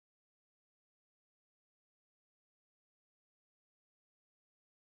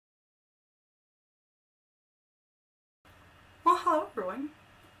Hello everyone,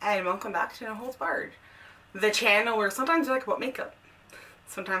 and welcome back to No Holds Barred, the channel where sometimes we talk about makeup,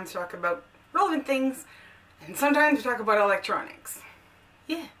 sometimes we talk about relevant things, and sometimes we talk about electronics.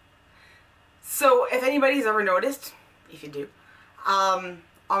 Yeah. So if anybody's ever noticed, if you do, on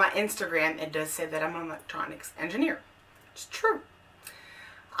my Instagram it does say that I'm an electronics engineer. It's true.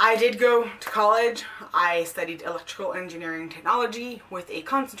 I did go to college. I studied electrical engineering technology with a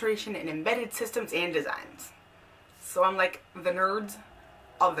concentration in embedded systems and designs. So I'm like the nerds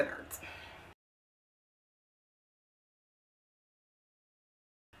of the nerds.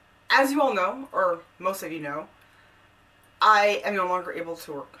 As you all know, or most of you know, I am no longer able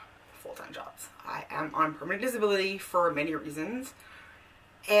to work full-time jobs. I am on permanent disability for many reasons.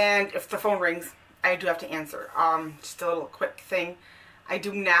 And if the phone rings, I do have to answer. Just a little quick thing. I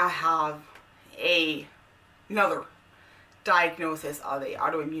do now have another diagnosis of an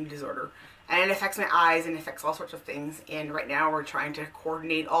autoimmune disorder, and it affects my eyes and affects all sorts of things, and right now we're trying to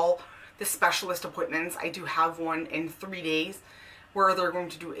coordinate all the specialist appointments. I do have one in 3 days where they're going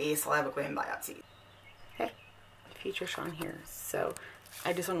to do a saliva gland biopsy. Hey, future Chawn here. So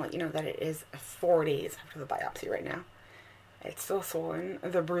I just want to let you know that it is 4 days after the biopsy right now. It's still swollen.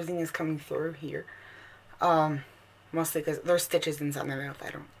 The bruising is coming through here. Mostly because there's stitches inside my mouth.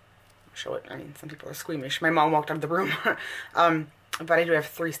 I don't show it. I mean, some people are squeamish. My mom walked out of the room. But I do have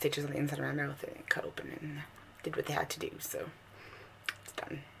 3 stitches on the inside of my mouth, and it cut open and did what they had to do, so it's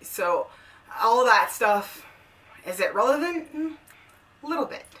done. So all that stuff, is it relevant? A little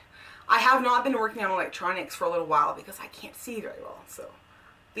bit. I have not been working on electronics for a little while because I can't see very well. So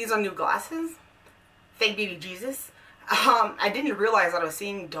these are new glasses. Thank baby Jesus. I didn't realize that I was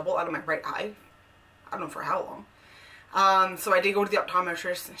seeing double out of my right eye. I don't know for how long. So I did go to the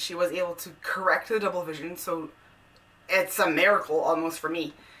optometrist. She was able to correct the double vision, so it's a miracle almost for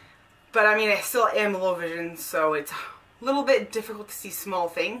me. But I mean, I still am low vision, so it's a little bit difficult to see small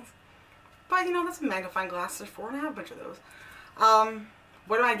things. But you know, that's what magnifying glasses are for, and I have a bunch of those.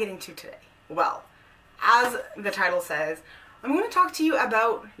 What am I getting to today? Well, as the title says, I'm going to talk to you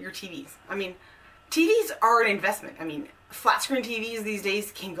about your TVs. I mean, TVs are an investment. I mean, flat screen TVs these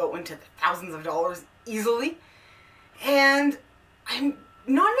days can go into the thousands of dollars easily. And I'm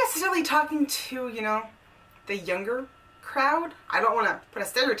not necessarily talking to, you know, the younger crowd. I don't want to put a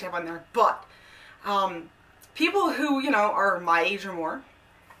stereotype on there, but people who, you know, are my age or more.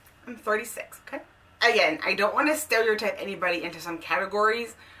 I'm 36, okay? Again, I don't want to stereotype anybody into some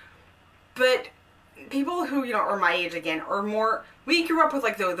categories, but people who, you know, are my age again, or more, we grew up with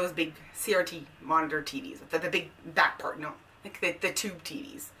like those big CRT monitor TVs, the big back part, no, like the tube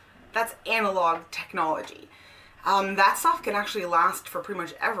TVs. That's analog technology. That stuff can actually last for pretty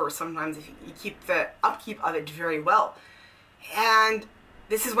much ever sometimes if you keep the upkeep of it very well. And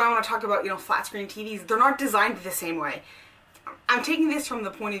this is why I want to talk about, you know, flat screen TVs. They're not designed the same way. I'm taking this from the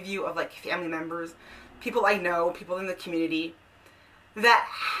point of view of like family members, people I know, people in the community that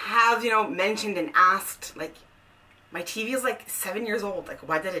have, you know, mentioned and asked, like, my TV is like 7 years old, like,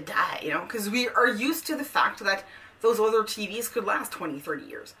 why did it die, you know? Because we are used to the fact that those older TVs could last 20, 30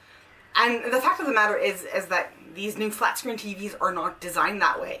 years. And the fact of the matter is that these new flat screen TVs are not designed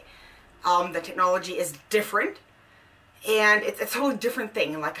that way. The technology is different, and it's a totally different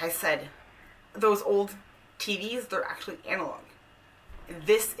thing. And like I said, those old TVs, they're actually analog.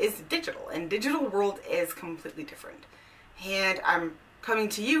 This is digital, and digital world is completely different. And I'm coming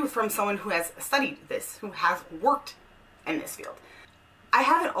to you from someone who has studied this, who has worked in this field. I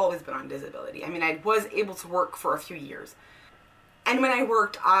haven't always been on disability. I mean, I was able to work for a few years. And when I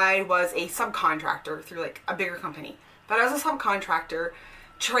worked, I was a subcontractor through like a bigger company. But I was a subcontractor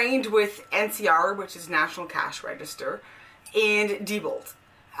trained with NCR, which is National Cash Register, and Diebold,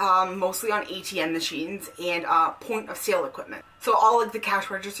 mostly on ATM machines and point of sale equipment. So all like the cash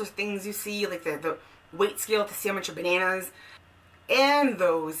register things you see, like the weight scale to see how much are bananas, and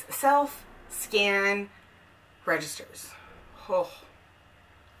those self-scan registers. Oh,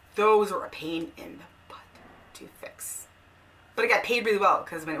 those were a pain in the butt to fix. But I got paid really well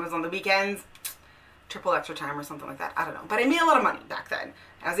because when it was on the weekends, triple extra time or something like that. I don't know. But I made a lot of money back then.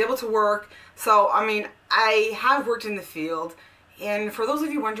 I was able to work. So, I mean, I have worked in the field. And for those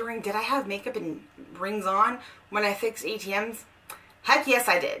of you wondering, did I have makeup and rings on when I fixed ATMs? Heck yes,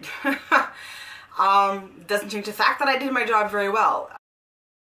 I did. Doesn't change the fact that I did my job very well.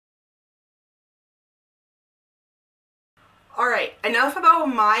 Alright, enough about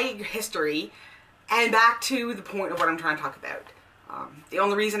my history. And back to the point of what I'm trying to talk about. The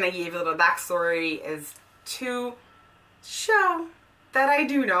only reason I gave a little backstory is to show that I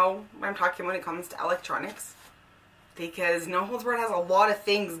do know what I'm talking when it comes to electronics. Because No Holds Barred has a lot of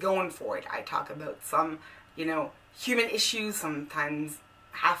things going for it. I talk about some, you know, human issues, sometimes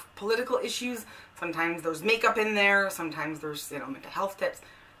have political issues, sometimes there's makeup in there, sometimes there's, mental health tips.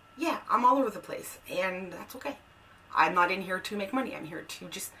 Yeah, I'm all over the place, and that's okay. I'm not in here to make money. I'm here to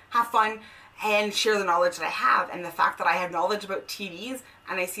just have fun and share the knowledge that I have. And the fact that I have knowledge about TVs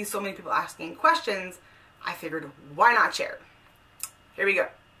and I see so many people asking questions, I figured, why not share? Here we go.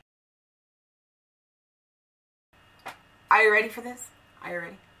 Are you ready for this? Are you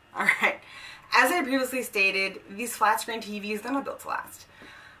ready? All right. As I previously stated, these flat screen TVs, they're not built to last.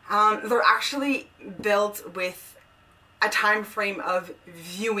 They're actually built with a time frame of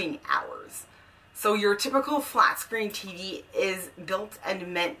viewing hours. So your typical flat screen TV is built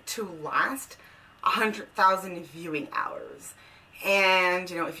and meant to last 100,000 viewing hours.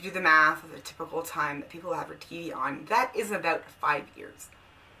 And, if you do the math of the typical time that people have their TV on, that is about 5 years.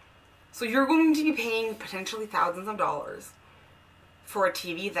 So you're going to be paying potentially thousands of dollars for a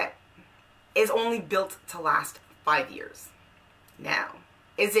TV that is only built to last 5 years. Now,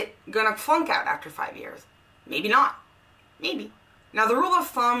 is it gonna flunk out after 5 years? Maybe not. Maybe. Now, the rule of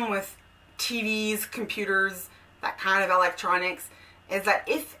thumb with TVs, computers, that kind of electronics, is that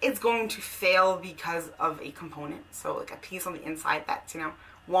if it's going to fail because of a component, so like a piece on the inside that's,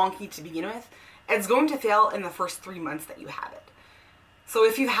 wonky to begin with, it's going to fail in the first 3 months that you have it. So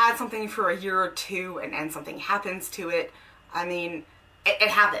if you've had something for a year or two and then something happens to it, it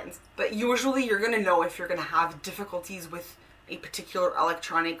happens. But usually you're going to know if you're going to have difficulties with a particular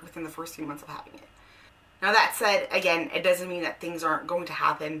electronic within the first few months of having it. Now that said, again, it doesn't mean that things aren't going to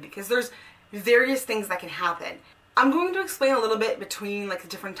happen, because there's various things that can happen. I'm going to explain a little bit between the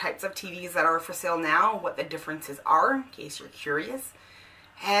different types of TVs that are for sale now, what the differences are, in case you're curious,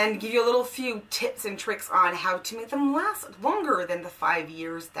 and give you a little few tips and tricks on how to make them last longer than the 5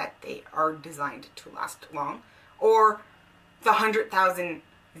 years that they are designed to last long, or the 100,000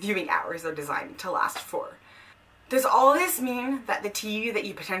 viewing hours they're designed to last for. Does all this mean that the TV that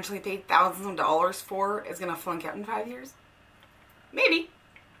you potentially paid thousands of dollars for is going to flunk out in 5 years? Maybe.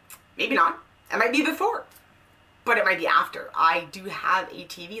 Maybe not. It might be before. But it might be after. I do have a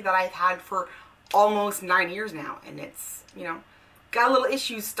TV that I've had for almost 9 years now. And it's, got a little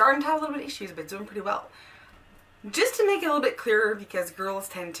issues. Starting to have a little bit of issues, but doing pretty well. Just to make it a little bit clearer, because girls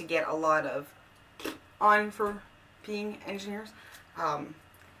tend to get a lot of on for being engineers.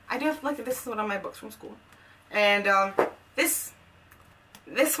 I do have to, this is one of my books from school. And this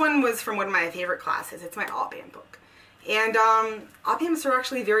one was from one of my favorite classes. It's my op-amp book. And op-amps are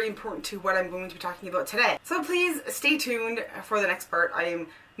actually very important to what I'm going to be talking about today. So please stay tuned for the next part. I am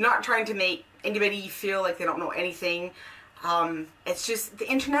not trying to make anybody feel like they don't know anything. It's just the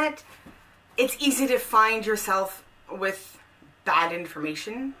internet. It's easy to find yourself with bad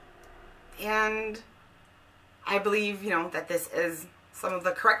information. And I believe, that this is some of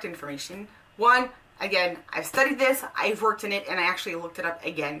the correct information. One, again, I've studied this, I've worked in it, and I actually looked it up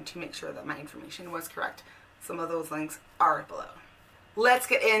again to make sure that my information was correct. Some of those links are below. Let's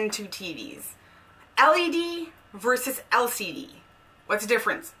get into TVs. LED versus LCD. What's the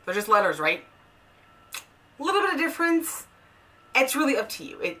difference? They're just letters, right? A little bit of difference. It's really up to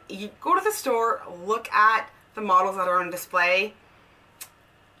you. You go to the store, look at the models that are on display,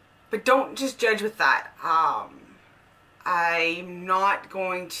 but don't just judge with that. I'm not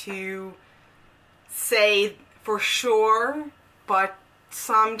going to say for sure, but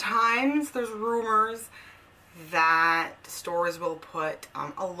sometimes there's rumors that stores will put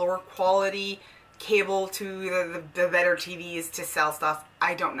a lower quality cable to the better TVs to sell stuff.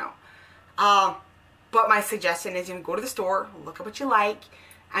 I don't know. But my suggestion is, go to the store, look at what you like,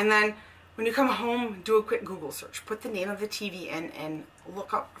 and then when you come home, do a quick Google search. Put the name of the TV in and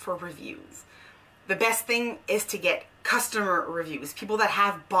look up for reviews. The best thing is to get customer reviews, people that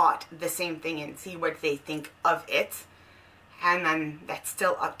have bought the same thing, and see what they think of it. And then that's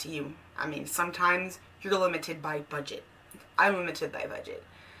still up to you. Sometimes you're limited by budget. I'm limited by budget.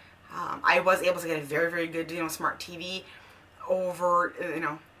 I was able to get a very, very good, smart TV over,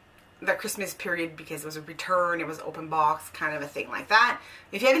 the Christmas period, because it was a return, it was open box, kind of a thing like that.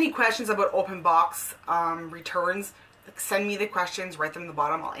 If you have any questions about open box returns, send me the questions, write them at the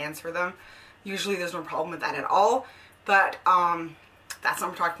bottom, I'll answer them. Usually there's no problem with that at all, but that's what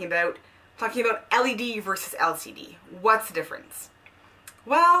I'm talking about. I'm talking about LED versus LCD. What's the difference?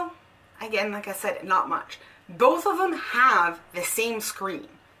 Well, again, like I said, not much. Both of them have the same screen.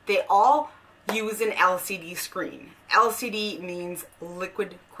 They all use an LCD screen. LCD means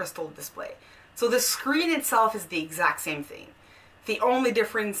liquid crystal display. So the screen itself is the exact same thing. The only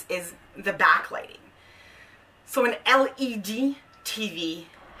difference is the backlighting. So an LED TV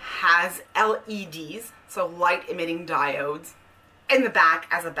has LEDs, so light emitting diodes, in the back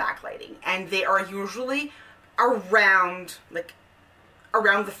as a backlighting, and they are usually around, like,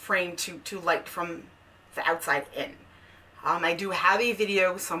 around the frame to light from the outside in. I do have a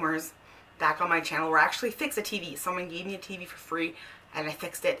video somewhere back on my channel where I actually fixed a TV. Someone gave me a TV for free and I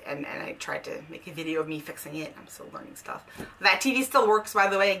fixed it, and I tried to make a video of me fixing it. I'm still learning stuff. That TV still works, by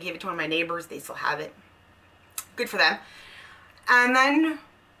the way. I gave it to one of my neighbors. They still have it. Good for them. And then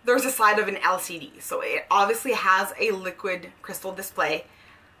there's a side of an LCD. So it obviously has a liquid crystal display,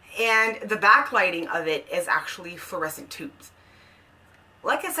 and the backlighting of it is actually fluorescent tubes.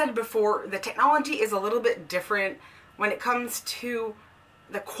 Like I said before, the technology is a little bit different when it comes to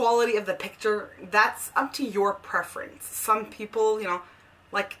the quality of the picture. That's up to your preference. Some people, you know,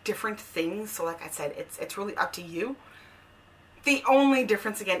 like different things. So like I said, it's really up to you. The only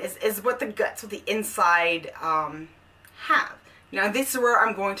difference again is what the guts, what the inside have. Now this is where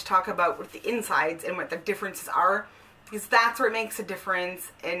I'm going to talk about what the insides and what the differences are, because that's where it makes a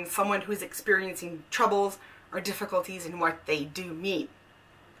difference in someone who's experiencing troubles or difficulties in what they do mean.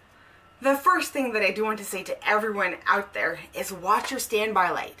 The first thing that I do want to say to everyone out there is watch your standby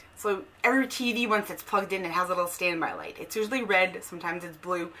light. So every TV, once it's plugged in, it has a little standby light. It's usually red, sometimes it's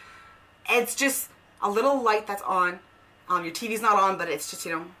blue. It's just a little light that's on. Your TV's not on, but it's just,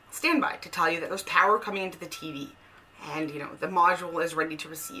 you know, standby to tell you that there's power coming into the TV and, you know, the module is ready to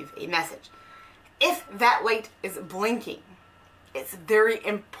receive a message. If that light is blinking, it's very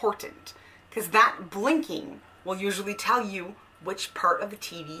important, because that blinking will usually tell you which part of the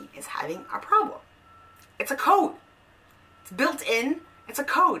TV is having a problem. It's a code. It's built in. It's a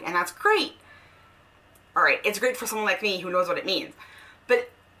code, and that's great. Alright, it's great for someone like me who knows what it means. But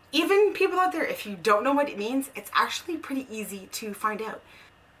even people out there, if you don't know what it means, it's actually pretty easy to find out.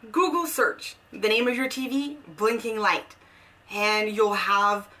 Google search the name of your TV, blinking light, and you'll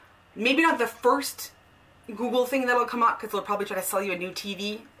have maybe not the first Google thing that'll come up, because they'll probably try to sell you a new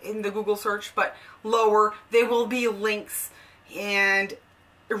TV in the Google search, but lower there will be links. And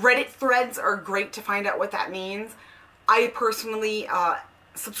Reddit threads are great to find out what that means. I personally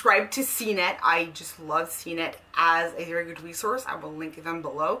subscribe to CNET. I just love CNET as a very good resource. I will link them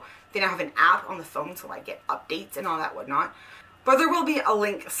below. They now have an app on the phone, so I get updates and all that whatnot. But there will be a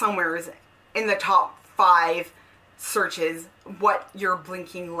link somewhere in the top 5 searches what your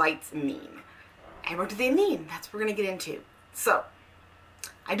blinking lights mean. And what do they mean? That's what we're going to get into. So,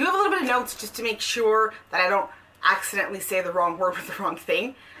 I do have a little bit of notes just to make sure that I don't accidentally say the wrong word with the wrong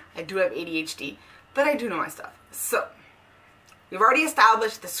thing. I do have ADHD, but I do know my stuff. So, we've already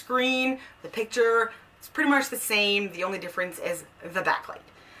established the screen, the picture, it's pretty much the same. The only difference is the backlight.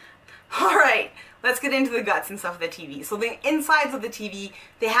 Alright, let's get into the guts and stuff of the TV. So the insides of the TV,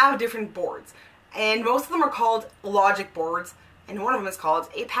 they have different boards. And most of them are called logic boards, and one of them is called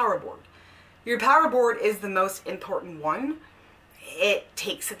a power board. Your power board is the most important one. It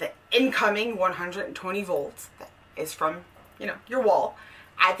takes the incoming 120 volts that is from, you know, your wall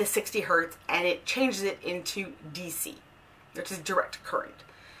at the 60 hertz, and it changes it into DC, which is direct current.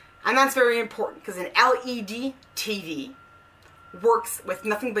 And that's very important because an LED TV works with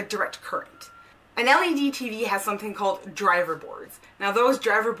nothing but direct current. An LED TV has something called driver boards. Now those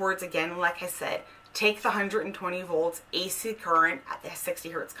driver boards, again, like I said, take the 120 volts AC current at the 60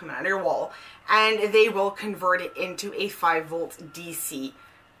 hertz coming out of your wall, and they will convert it into a 5 volt DC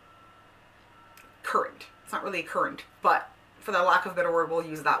current. It's not really a current, but for the lack of a better word, we'll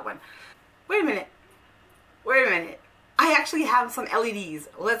use that one. Wait a minute. I actually have some LEDs.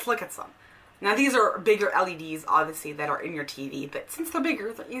 Let's look at some. Now these are bigger LEDs, obviously, that are in your TV, but since they're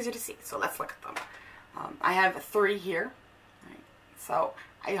bigger, they're easier to see. So let's look at them. I have 3 here. All right. So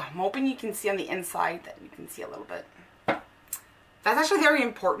I'm hoping you can see on the inside that you can see a little bit. That's actually very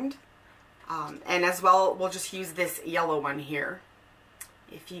important. And as well, we'll just use this yellow one here.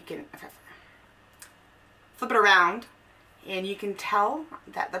 If you can flip it around, and you can tell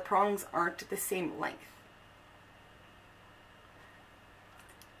that the prongs aren't the same length.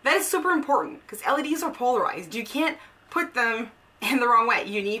 That is super important because LEDs are polarized. You can't put them in the wrong way.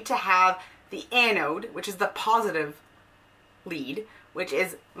 You need to have the anode, which is the positive lead, which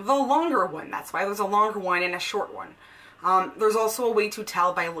is the longer one. That's why there's a longer one and a short one. There's also a way to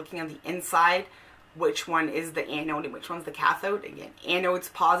tell by looking on the inside which one is the anode and which one's the cathode. Again, anode's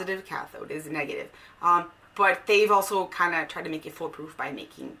positive, cathode is negative. But they've also kind of tried to make it foolproof by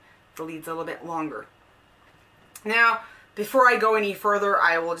making the leads a little bit longer. Now, before I go any further,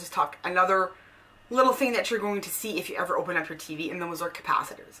 I will just talk another little thing that you're going to see if you ever open up your TV, and those are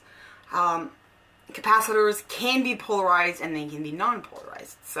capacitors. Capacitors can be polarized and they can be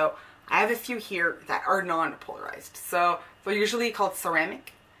non-polarized. So I have a few here that are non-polarized. So they're usually called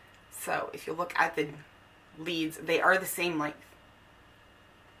ceramic. So if you look at the leads, they are the same length.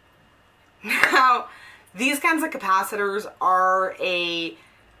 Now, These kinds of capacitors are a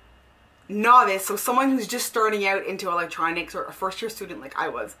novice, so someone who's just starting out into electronics, or a first year student like I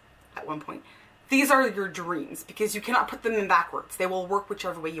was at one point. These are your dreams because you cannot put them in backwards. They will work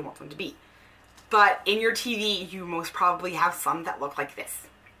whichever way you want them to be. But in your TV, you most probably have some that look like this.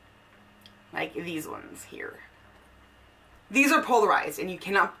 Like these ones here. These are polarized, and you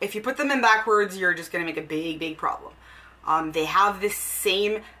cannot, if you put them in backwards, you're just going to make a big, big problem. They have this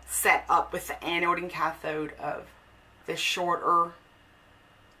same setup with the anode and cathode of the shorter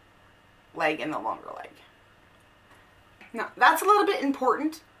leg and the longer leg. Now, that's a little bit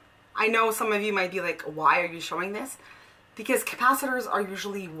important. I know some of you might be like, why are you showing this? Because capacitors are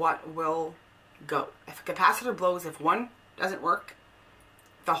usually what will go. If a capacitor blows, if one doesn't work,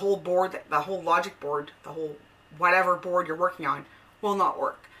 the whole board, the whole logic board, the whole whatever board you're working on will not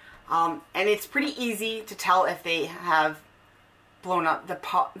work. And it's pretty easy to tell if they have blown up.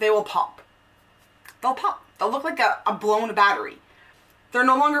 They will pop. They'll pop. They'll look like a blown battery. They're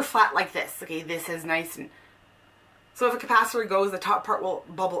no longer flat like this. Okay, this is nice. And so if a capacitor goes, the top part will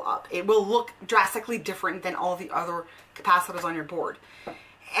bubble up. It will look drastically different than all the other capacitors on your board.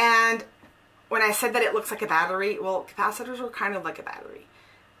 And when I said that it looks like a battery, well, capacitors are kind of like a battery.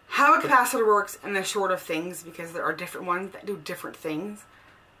 How a capacitor works in the short of things, because there are different ones that do different things.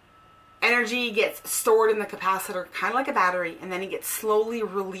 Energy gets stored in the capacitor kind of like a battery, and then it gets slowly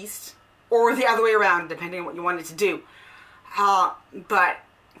released, or the other way around, depending on what you want it to do. But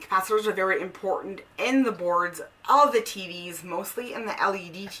capacitors are very important in the boards of the TVs, mostly in the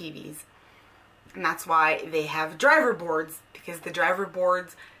LED TVs. And that's why they have driver boards, because the driver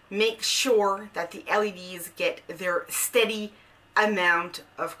boards make sure that the LEDs get their steady amount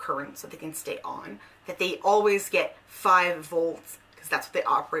of current so they can stay on, that they always get 5 volts, because that's what they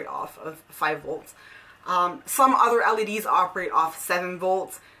operate off of, 5 volts. Some other LEDs operate off 7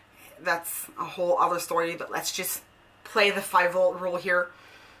 volts. That's a whole other story, but let's just play the 5 volt rule here.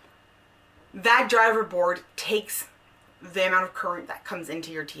 That driver board takes the amount of current that comes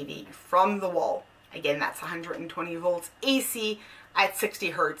into your TV from the wall. Again, that's 120 volts AC at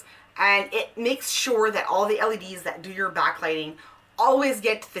 60 hertz. And it makes sure that all the LEDs that do your backlighting always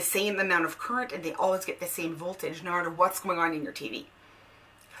get the same amount of current, and they always get the same voltage no matter what's going on in your TV.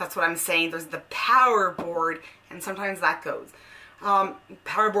 That's what I'm saying. There's the power board, and sometimes that goes.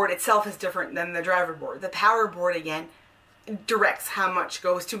 Power board itself is different than the driver board. The power board, again, directs how much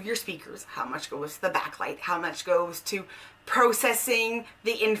goes to your speakers, how much goes to the backlight, how much goes to processing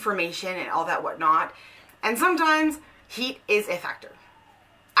the information and all that whatnot. And sometimes heat is a factor.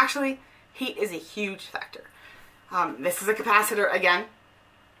 Actually, heat is a huge factor. This is a capacitor again.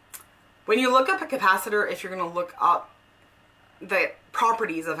 When you look up a capacitor, if you're going to look up the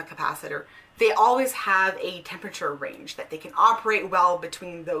properties of a capacitor, they always have a temperature range that they can operate well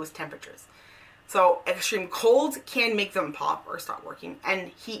between those temperatures. So extreme cold can make them pop or stop working, and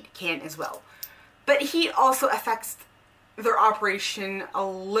heat can as well. But heat also affects their operation a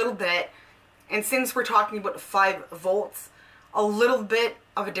little bit, and since we're talking about 5 volts, a little bit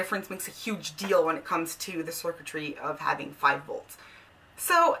of a difference makes a huge deal when it comes to the circuitry of having 5 volts.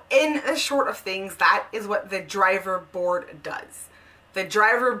 So in the short of things, that is what the driver board does. The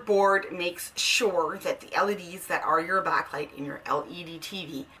driver board makes sure that the LEDs that are your backlight in your LED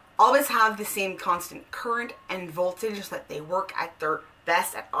TV always have the same constant current and voltage, so that they work at their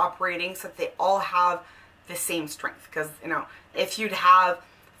best at operating, so that they all have the same strength. Because, you know, if you'd have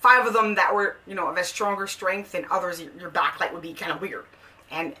 5 of them that were, you know, of a stronger strength than others, your backlight would be kind of weird.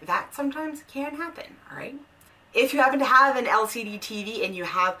 And that sometimes can happen, alright? If you happen to have an LCD TV and you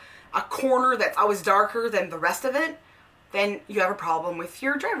have a corner that's always darker than the rest of it, then you have a problem with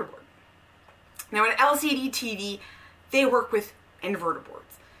your driver board. Now, an LCD TV, they work with inverter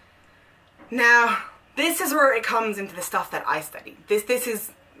boards. Now, this is where it comes into the stuff that I study. This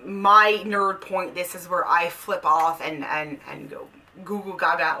is my nerd point. This is where I flip off and go Google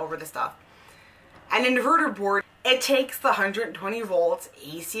gaga over the stuff. An inverter board, it takes the 120 volts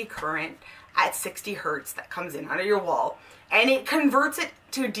AC current at 60 hertz that comes in under your wall, and it converts it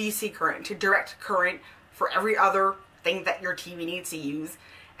to DC current, to direct current for every other thing that your TV needs to use,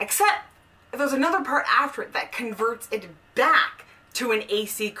 except there's another part after it that converts it back to an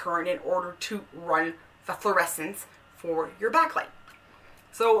AC current in order to run the fluorescence for your backlight.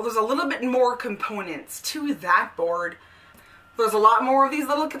 So there's a little bit more components to that board. There's a lot more of these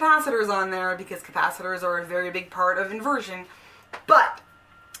little capacitors on there because capacitors are a very big part of inversion. But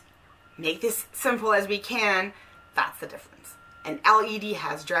make this simple as we can, that's the difference. An LED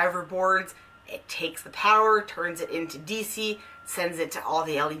has driver boards. It takes the power, turns it into DC, sends it to all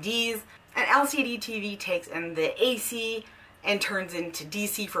the LEDs. An LCD TV takes in the AC, and turns into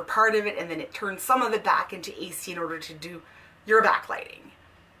DC for part of it, and then it turns some of it back into AC in order to do your backlighting.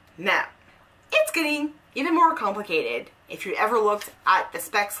 Now, it's getting even more complicated. If you ever looked at the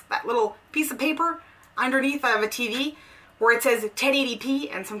specs, that little piece of paper underneath of a TV where it says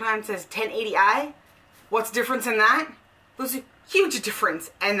 1080p and sometimes says 1080i, what's the difference in that? There's a huge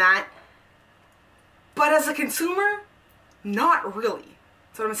difference in that. But as a consumer, not really.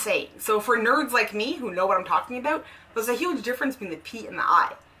 That's what I'm saying. So for nerds like me who know what I'm talking about, there's a huge difference between the P and the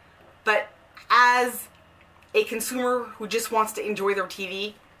I. But as a consumer who just wants to enjoy their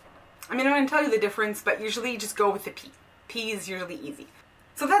TV, I mean, I'm going to tell you the difference, but usually just go with the P. P is usually easy.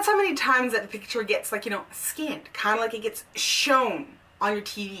 So that's how many times that the picture gets, like, you know, scanned. Kind of like it gets shown on your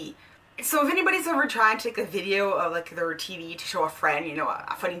TV. So if anybody's ever tried to take a video of, like, their TV to show a friend, you know,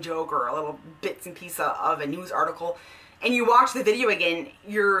 a funny joke or a little bits and piece of a news article, and you watch the video again,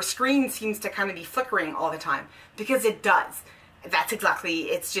 your screen seems to kind of be flickering all the time. Because it does. That's exactly,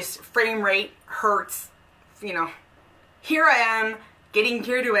 it's just frame rate, hertz, you know. Here I am, getting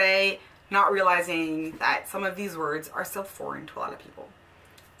carried away, not realizing that some of these words are still foreign to a lot of people.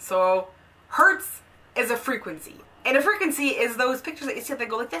 So, hertz is a frequency. And a frequency is those pictures that you see that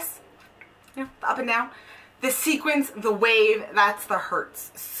go like this. You know, the up and down. The sequence, the wave, that's the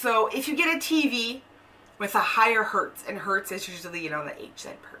hertz. So, if you get a TV with a higher hertz, and hertz is usually, you know, the H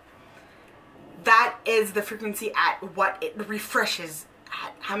that per. That is the frequency at what it refreshes,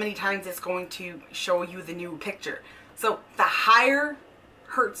 at how many times it's going to show you the new picture. So, the higher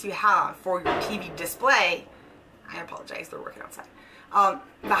hertz you have for your TV display, I apologize, they're working outside.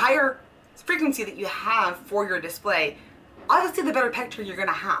 The higher frequency that you have for your display, obviously the better picture you're going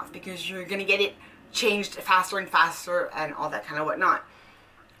to have because you're going to get it changed faster and faster and all that kind of whatnot.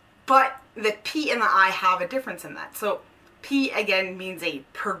 But the P and the I have a difference in that. So P again means a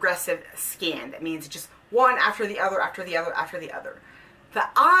progressive scan. That means just one after the other, after the other, after the other. The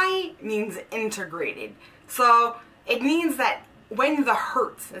I means integrated. So it means that when the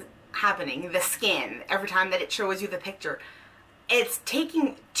hertz is happening, the scan, every time that it shows you the picture, it's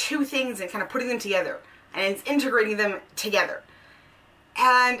taking two things and kind of putting them together, and it's integrating them together.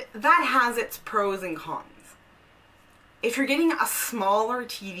 And that has its pros and cons. If you're getting a smaller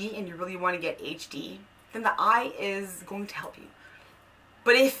TV and you really want to get HD, then the I is going to help you.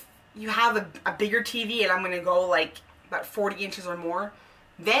 But if you have a bigger TV, and I'm going to go like about 40 inches or more,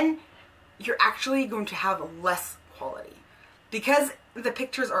 then you're actually going to have less quality. Because the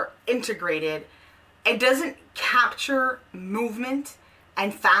pictures are integrated, it doesn't capture movement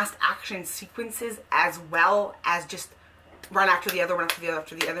and fast action sequences as well as just run after the other, one after the other,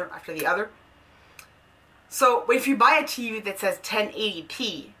 after the other, after the other. So if you buy a TV that says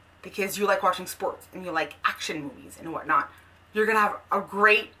 1080p because you like watching sports and you like action movies and whatnot, you're going to have a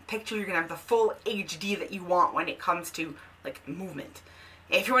great picture. You're going to have the full HD that you want when it comes to like movement.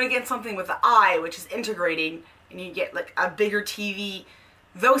 If you want to get something with the I, which is integrating, and you get like a bigger TV,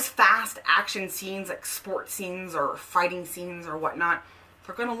 those fast action scenes like sports scenes or fighting scenes or whatnot,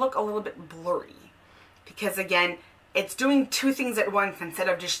 they're going to look a little bit blurry. Because again, it's doing two things at once instead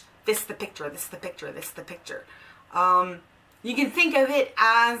of just this the picture, this the picture, this the picture. You can think of it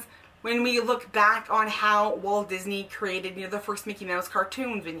as when we look back on how Walt Disney created, you know, the first Mickey Mouse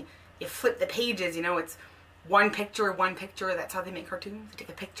cartoons. When you flip the pages, you know, it's one picture, that's how they make cartoons. They take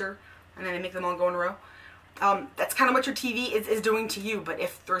a picture and then they make them all go in a row. That's kind of what your TV is doing to you. But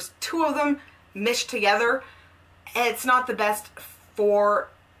if there's two of them meshed together, it's not the best for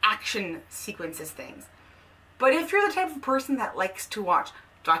action sequences things. But if you're the type of person that likes to watch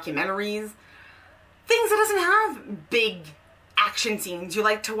documentaries, things that doesn't have big action scenes, you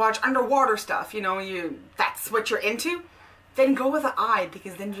like to watch underwater stuff, you know, that's what you're into, then go with the I,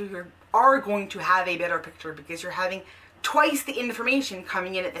 because then you are going to have a better picture because you're having twice the information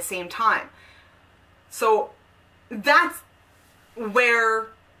coming in at the same time. So that's where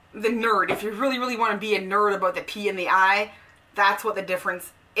the nerd, if you really, really want to be a nerd about the P and the I, that's what the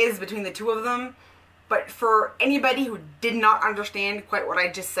difference is between the two of them. But for anybody who did not understand quite what I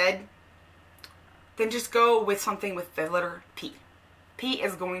just said, then just go with something with the letter P. P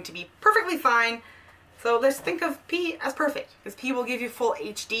is going to be perfectly fine. So let's think of P as perfect, because P will give you full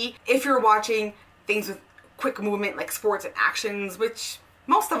HD if you're watching things with quick movement like sports and actions, which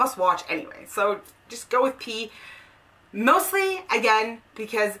most of us watch anyway. So just go with P. Mostly, again,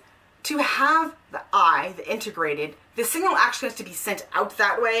 because to have the I, the integrated, the signal actually has to be sent out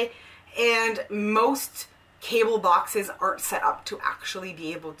that way, and most cable boxes aren't set up to actually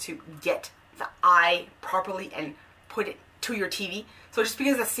be able to get the I properly and put it to your TV. So just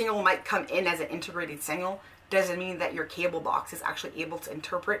because a signal might come in as an integrated signal doesn't mean that your cable box is actually able to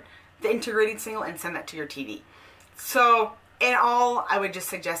interpret the integrated signal and send that to your TV. So in all, I would just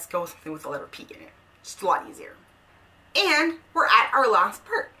suggest go with something with the letter P in it. Just a lot easier. And we're at our last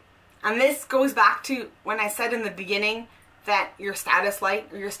part. And this goes back to when I said in the beginning that your status light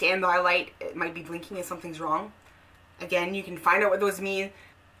or your standby light, it might be blinking if something's wrong. Again, you can find out what those mean.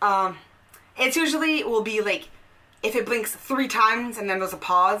 It's usually will be like if it blinks 3 times and then there's a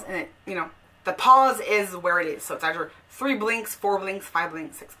pause, and it, you know, the pause is where it is. So it's either 3 blinks, 4 blinks, 5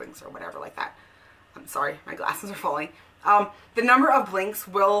 blinks, 6 blinks, or whatever like that. I'm sorry, my glasses are falling. The number of blinks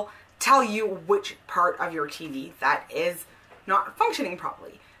will tell you which part of your TV that is not functioning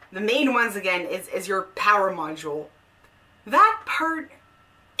properly. The main ones, again, is your power module. That part,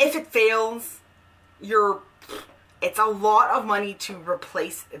 if it fails, it's a lot of money to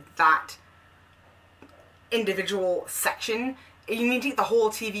replace that individual section. You need to take the whole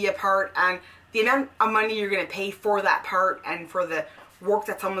TV apart, and the amount of money you're going to pay for that part and for the work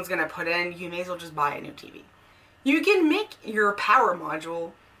that someone's going to put in, you may as well just buy a new TV. You can make your power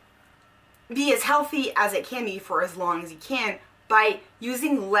module be as healthy as it can be for as long as you can by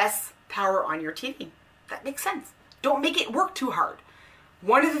using less power on your TV. That makes sense. Don't make it work too hard.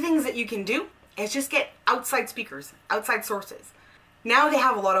 One of the things that you can do is just get outside speakers, outside sources. Now they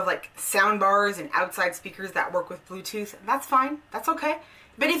have a lot of like sound bars and outside speakers that work with Bluetooth. That's fine. That's okay.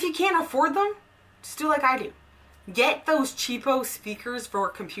 But if you can't afford them, just do like I do. Get those cheapo speakers for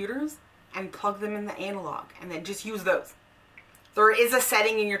computers and plug them in the analog, and then just use those. There is a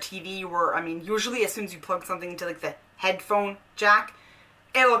setting in your TV where, I mean, usually as soon as you plug something into like the headphone jack,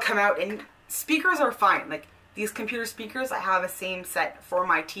 it'll come out, and speakers are fine. Like these computer speakers, I have the same set for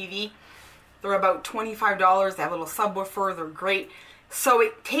my TV. They're about $25. They have a little subwoofer. They're great. So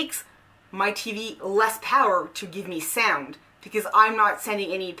it takes my TV less power to give me sound because I'm not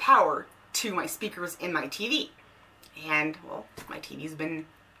sending any power to my speakers in my TV. And, well, my TV's been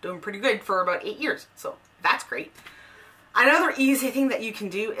doing pretty good for about 8 years. So that's great. Another easy thing that you can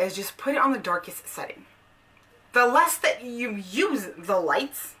do is just put it on the darkest setting. The less that you use the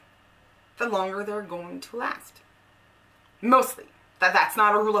lights, the longer they're going to last. Mostly. That's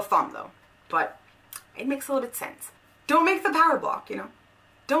not a rule of thumb though, but it makes a little bit sense. Don't make the power block, you know.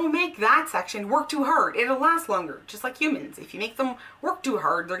 Don't make that section work too hard. It'll last longer, just like humans. If you make them work too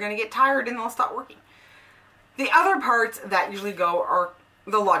hard, they're going to get tired and they'll stop working. The other parts that usually go are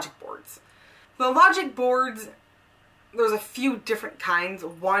the logic boards. The logic boards, there's a few different kinds.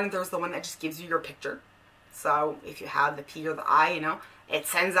 One, there's the one that just gives you your picture. So if you have the P or the I, you know, it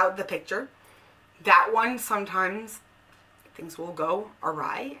sends out the picture. That one, sometimes things will go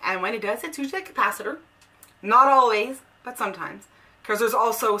awry. And when it does, it's usually a capacitor. Not always, but sometimes. Because there's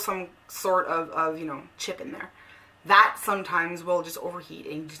also some sort of, you know, chip in there. That sometimes will just overheat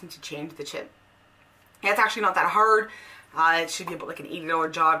and you just need to change the chip. It's actually not that hard. It should be about like an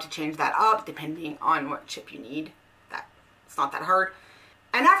 $80 job to change that up, depending on what chip you need. It's not that hard.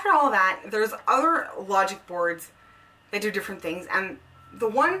 And after all that, there's other logic boards that do different things. And the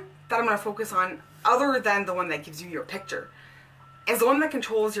one that I'm going to focus on, other than the one that gives you your picture, is the one that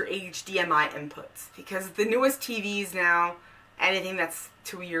controls your HDMI inputs. Because the newest TVs now, anything that's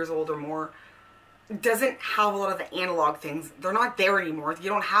 2 years old or more, doesn't have a lot of the analog things. They're not there anymore. You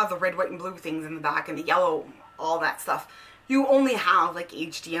don't have the red, white, and blue things in the back and the yellow, all that stuff. You only have like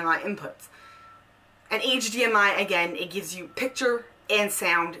HDMI inputs. And HDMI, again, it gives you picture and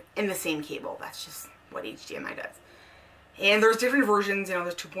sound in the same cable. That's just what HDMI does. And there's different versions, you know,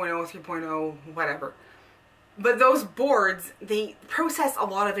 there's 2.0, 3.0, whatever. But those boards, they process a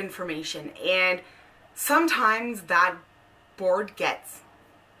lot of information, and sometimes that board gets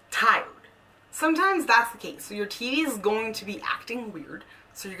tired. Sometimes that's the case. So your TV is going to be acting weird.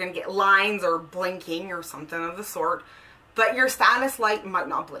 So you're going to get lines or blinking or something of the sort. But your status light might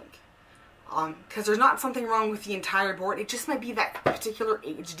not blink. Because there's not something wrong with the entire board. It just might be that particular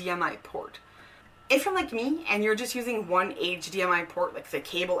HDMI port. If you're like me and you're just using one HDMI port, like the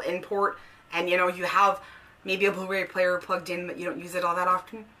cable in port, and you know, you have maybe a Blu-ray player plugged in but you don't use it all that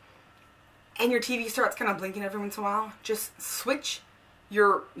often, and your TV starts kind of blinking every once in a while, just switch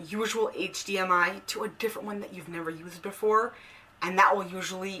your usual HDMI to a different one that you've never used before, and that will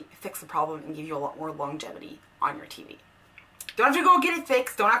usually fix the problem and give you a lot more longevity on your TV. Don't have to go get it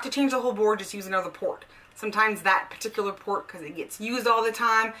fixed, don't have to change the whole board, just use another port. Sometimes that particular port, because it gets used all the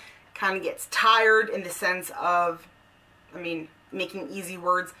time, kind of gets tired in the sense of, I mean, making easy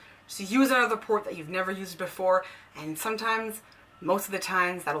words. Just use another port that you've never used before, and sometimes, most of the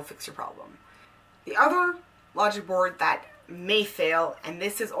times, that'll fix your problem. The other logic board that may fail, and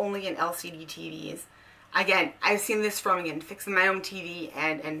this is only in LCD TVs, again, I've seen this from, again, fixing my own TV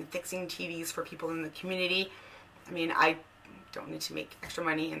and fixing TVs for people in the community. I mean, I don't need to make extra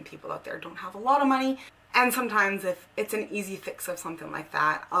money, and people out there don't have a lot of money. And sometimes if it's an easy fix of something like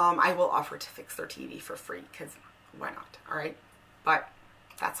that, I will offer to fix their TV for free, because why not, alright? But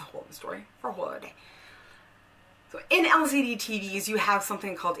that's a whole other story for a whole other day. So in LCD TVs, you have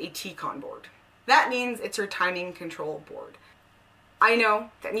something called a Chawn board. That means it's your timing control board. I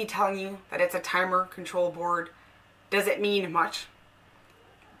know that me telling you that it's a timer control board doesn't mean much,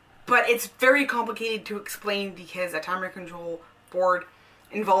 but it's very complicated to explain because a timer control board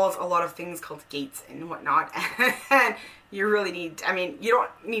involves a lot of things called gates and whatnot, and you really need, I mean, you don't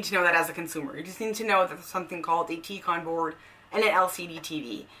need to know that as a consumer. You just need to know that there's something called a Chawn board and an LCD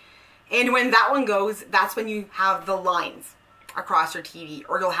TV. And when that one goes, that's when you have the lines across your TV,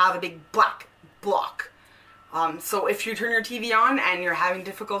 or you'll have a big black block. So if you turn your TV on and you're having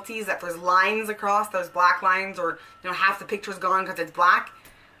difficulties that there's lines across, those black lines, or you know, half the picture's gone because it's black,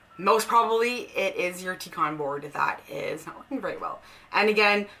 most probably it is your Chawn board that is not working very well. And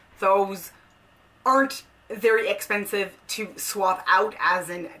again, those aren't very expensive to swap out, as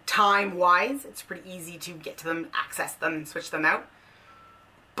in time-wise. It's pretty easy to get to them, access them, and switch them out.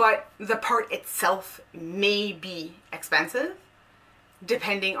 But the part itself may be expensive,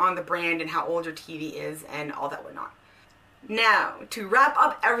 depending on the brand and how old your TV is and all that whatnot. Now, to wrap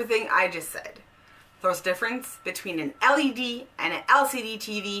up everything I just said, there's a difference between an LED and an LCD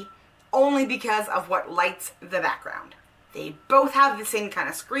TV only because of what lights the background. They both have the same kind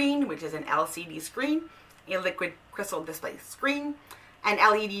of screen, which is an LCD screen, a liquid crystal display screen. An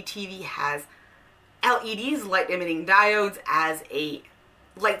LED TV has LEDs, light emitting diodes, as a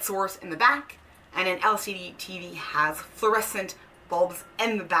light source in the back, and an LCD TV has fluorescent bulbs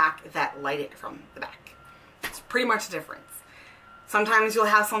in the back that light it from the back. It's pretty much the difference. Sometimes you'll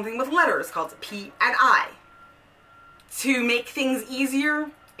have something with letters called P and I. To make things easier,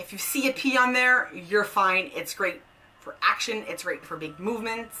 if you see a P on there, you're fine. It's great for action. It's great for big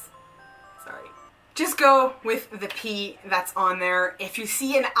movements. Sorry. Just go with the P that's on there. If you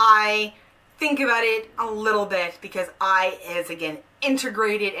see an I, think about it a little bit, because I is, again,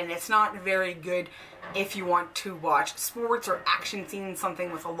 integrated, and it's not very good if you want to watch sports or action scenes,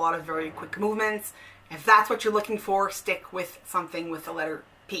 something with a lot of very quick movements. If that's what you're looking for, stick with something with the letter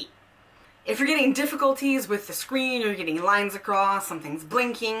P. If you're getting difficulties with the screen, you're getting lines across, something's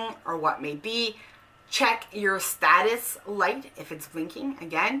blinking, or what may be, check your status light if it's blinking.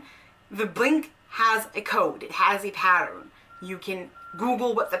 Again, the blink has a code. It has a pattern. You can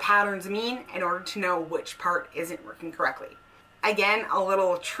Google what the patterns mean in order to know which part isn't working correctly. Again, a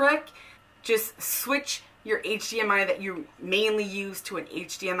little trick, just switch your HDMI that you mainly use to an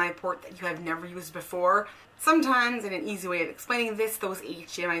HDMI port that you have never used before. Sometimes, in an easy way of explaining this, those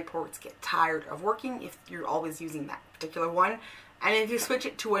HDMI ports get tired of working if you're always using that particular one. And if you switch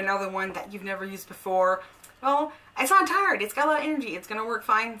it to another one that you've never used before, well, it's not tired. It's got a lot of energy. It's going to work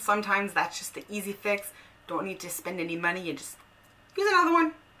fine. Sometimes that's just the easy fix. Don't need to spend any money. You just use another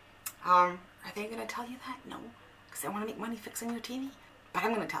one. Are they going to tell you that? No, because they want to make money fixing your TV. But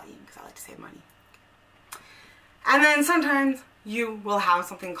I'm going to tell you because I like to save money. And then sometimes you will have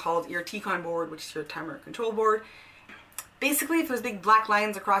something called your Chawn board, which is your timer control board. Basically, if there's big black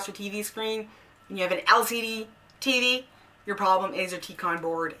lines across your TV screen and you have an LCD TV, your problem is your Chawn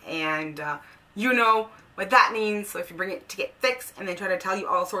board, and you know what that means. So if you bring it to get fixed and they try to tell you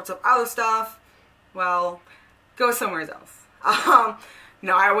all sorts of other stuff, well, go somewhere else.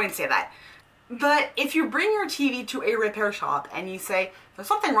 No, I wouldn't say that. But if you bring your TV to a repair shop and you say, there's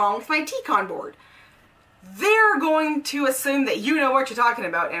something wrong with my Chawn board, they're going to assume that you know what you're talking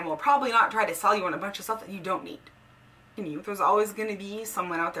about and will probably not try to sell you on a bunch of stuff that you don't need. There's always going to be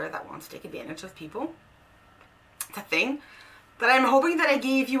someone out there that wants to take advantage of people. It's a thing. But I'm hoping that I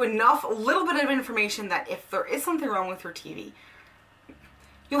gave you enough, a little bit of information that if there is something wrong with your TV,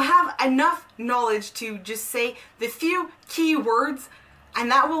 you'll have enough knowledge to just say the few key words,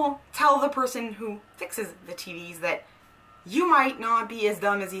 and that will tell the person who fixes the TVs that you might not be as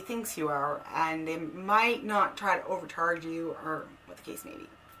dumb as he thinks you are, and they might not try to overcharge you, or what the case may be.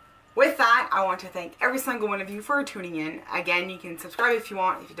 With that, I want to thank every single one of you for tuning in. Again, you can subscribe if you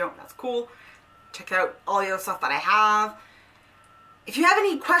want. If you don't, that's cool. Check out all the other stuff that I have. If you have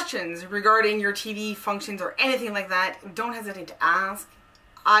any questions regarding your TV functions or anything like that, don't hesitate to ask.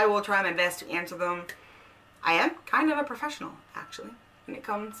 I will try my best to answer them. I am kind of a professional, actually, when it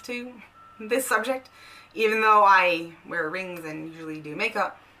comes to this subject. Even though I wear rings and usually do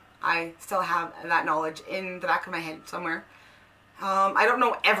makeup, I still have that knowledge in the back of my head somewhere. I don't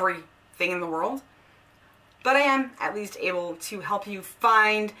know everything in the world, but I am at least able to help you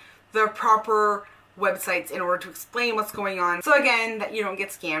find the proper websites in order to explain what's going on. So again, that you don't get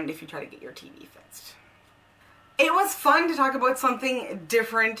scammed if you try to get your TV fixed. It was fun to talk about something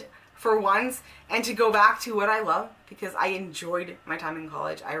different for once and to go back to what I love, because I enjoyed my time in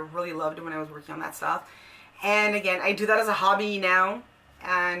college. I really loved it when I was working on that stuff. And again, I do that as a hobby now,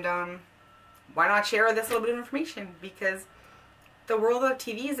 and why not share this little bit of information, because the world of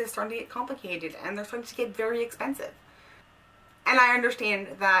TVs is starting to get complicated and they're starting to get very expensive. And I understand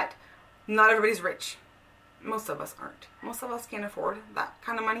that not everybody's rich. Most of us aren't. Most of us can't afford that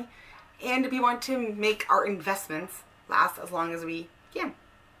kind of money. And we want to make our investments last as long as we can.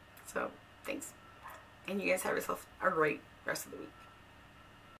 So, thanks. And you guys have yourself a great rest of the week.